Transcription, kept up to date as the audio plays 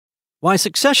Why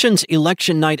Succession's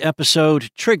election night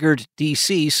episode triggered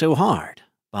DC so hard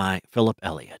by Philip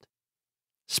Elliott.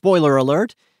 Spoiler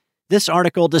alert, this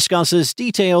article discusses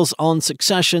details on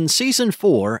Succession Season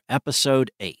 4,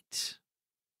 Episode 8.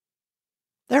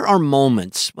 There are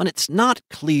moments when it's not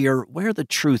clear where the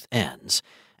truth ends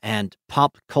and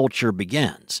pop culture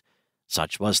begins.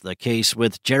 Such was the case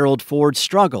with Gerald Ford's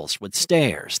struggles with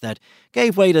stairs that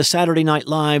gave way to Saturday Night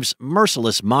Live's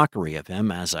merciless mockery of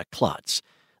him as a klutz.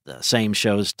 The same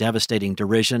show's devastating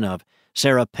derision of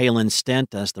Sarah Palin's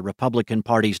stint as the Republican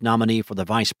Party's nominee for the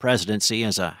vice presidency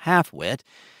as a half-wit,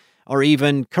 or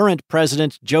even current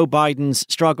President Joe Biden's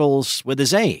struggles with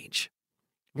his age.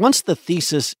 Once the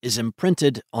thesis is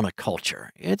imprinted on a culture,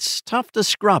 it's tough to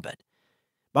scrub it.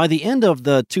 By the end of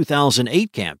the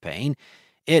 2008 campaign,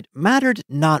 it mattered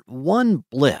not one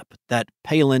blip that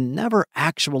Palin never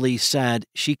actually said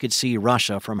she could see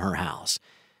Russia from her house.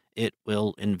 It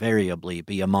will invariably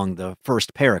be among the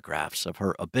first paragraphs of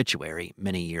her obituary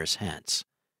many years hence.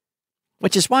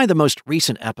 Which is why the most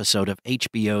recent episode of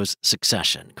HBO's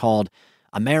Succession, called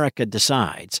America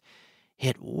Decides,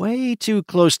 hit way too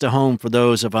close to home for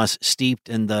those of us steeped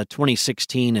in the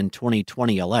 2016 and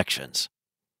 2020 elections.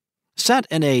 Set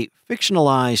in a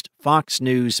fictionalized Fox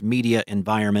News media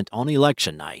environment on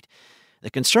election night, the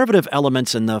conservative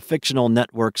elements in the fictional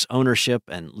network's ownership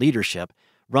and leadership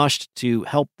rushed to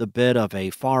help the bid of a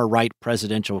far-right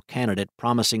presidential candidate,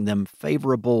 promising them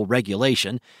favorable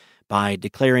regulation by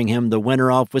declaring him the winner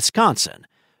of Wisconsin,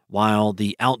 while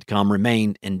the outcome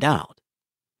remained in doubt.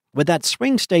 With that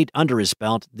swing state under his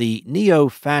belt, the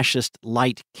neo-fascist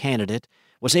light candidate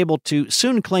was able to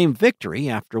soon claim victory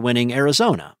after winning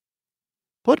Arizona.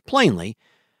 Put plainly,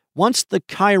 once the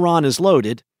Chiron is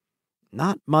loaded,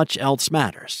 not much else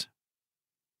matters.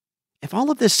 If all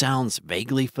of this sounds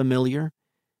vaguely familiar,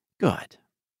 good.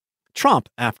 Trump,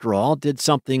 after all, did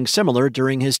something similar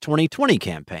during his 2020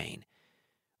 campaign.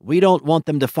 We don't want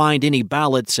them to find any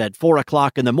ballots at 4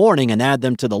 o'clock in the morning and add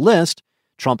them to the list,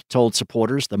 Trump told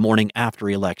supporters the morning after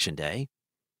Election Day.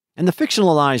 In the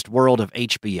fictionalized world of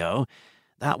HBO,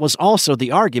 that was also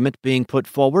the argument being put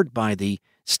forward by the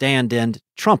stand-in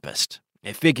Trumpist,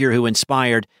 a figure who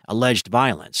inspired alleged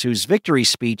violence, whose victory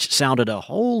speech sounded a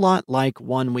whole lot like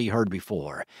one we heard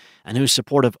before, and whose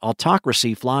support of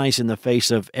autocracy flies in the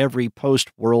face of every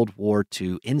post-World War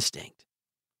II instinct.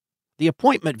 The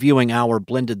appointment viewing hour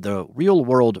blended the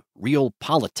real-world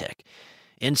realpolitik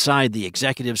inside the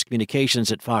executive's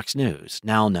communications at Fox News,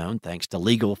 now known thanks to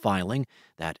legal filing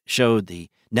that showed the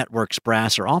network's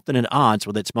brass are often at odds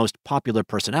with its most popular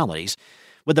personalities,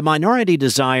 with the minority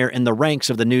desire in the ranks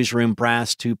of the newsroom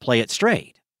brass to play it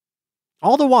straight.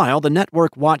 All the while, the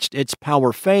network watched its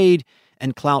power fade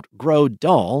and clout grow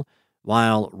dull,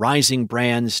 while rising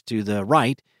brands to the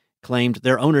right claimed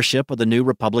their ownership of the new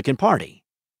Republican Party.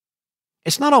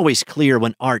 It's not always clear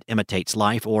when art imitates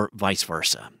life or vice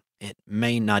versa. It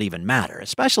may not even matter,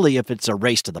 especially if it's a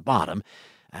race to the bottom,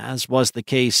 as was the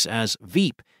case as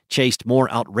Veep chased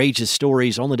more outrageous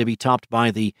stories only to be topped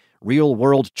by the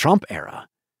real-world Trump era.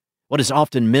 What is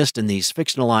often missed in these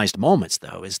fictionalized moments,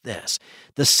 though, is this.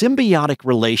 The symbiotic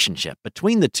relationship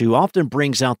between the two often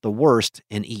brings out the worst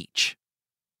in each.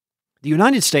 The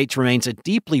United States remains a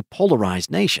deeply polarized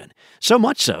nation, so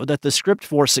much so that the script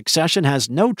for Succession has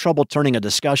no trouble turning a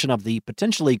discussion of the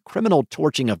potentially criminal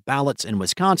torching of ballots in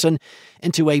Wisconsin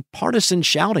into a partisan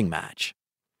shouting match.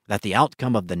 That the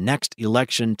outcome of the next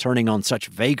election turning on such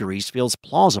vagaries feels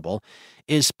plausible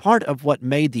is part of what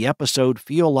made the episode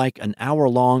feel like an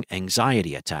hour-long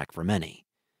anxiety attack for many.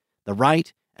 The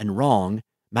right and wrong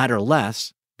matter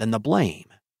less than the blame.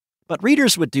 But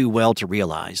readers would do well to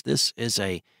realize this is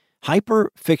a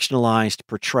hyper-fictionalized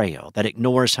portrayal that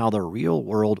ignores how the real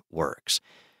world works.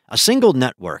 A single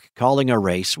network calling a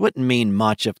race wouldn't mean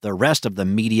much if the rest of the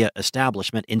media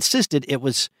establishment insisted it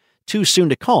was too soon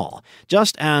to call,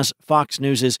 just as Fox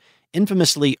News'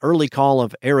 infamously early call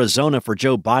of Arizona for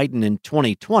Joe Biden in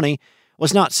 2020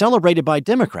 was not celebrated by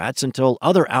Democrats until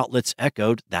other outlets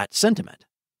echoed that sentiment.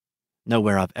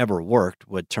 Nowhere I've ever worked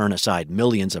would turn aside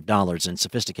millions of dollars in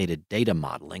sophisticated data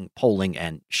modeling, polling,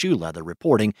 and shoe leather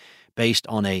reporting based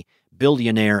on a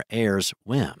billionaire heir's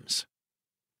whims.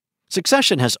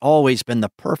 Succession has always been the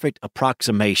perfect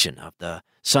approximation of the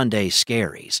Sunday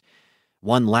scaries.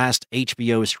 One last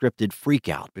HBO scripted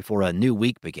freakout before a new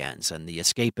week begins, and the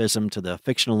escapism to the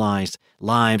fictionalized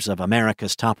lives of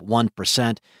America's top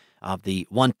 1% of the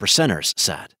One Percenters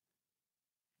set.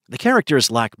 The characters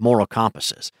lack moral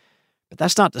compasses, but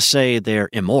that's not to say they're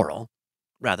immoral.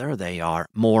 Rather, they are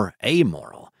more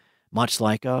amoral, much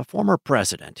like a former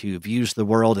president who views the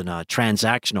world in a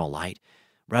transactional light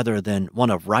rather than one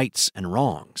of rights and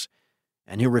wrongs.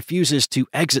 and who refuses to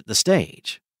exit the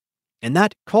stage. In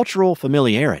that cultural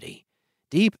familiarity,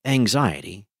 deep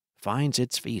anxiety finds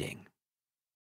its feeding.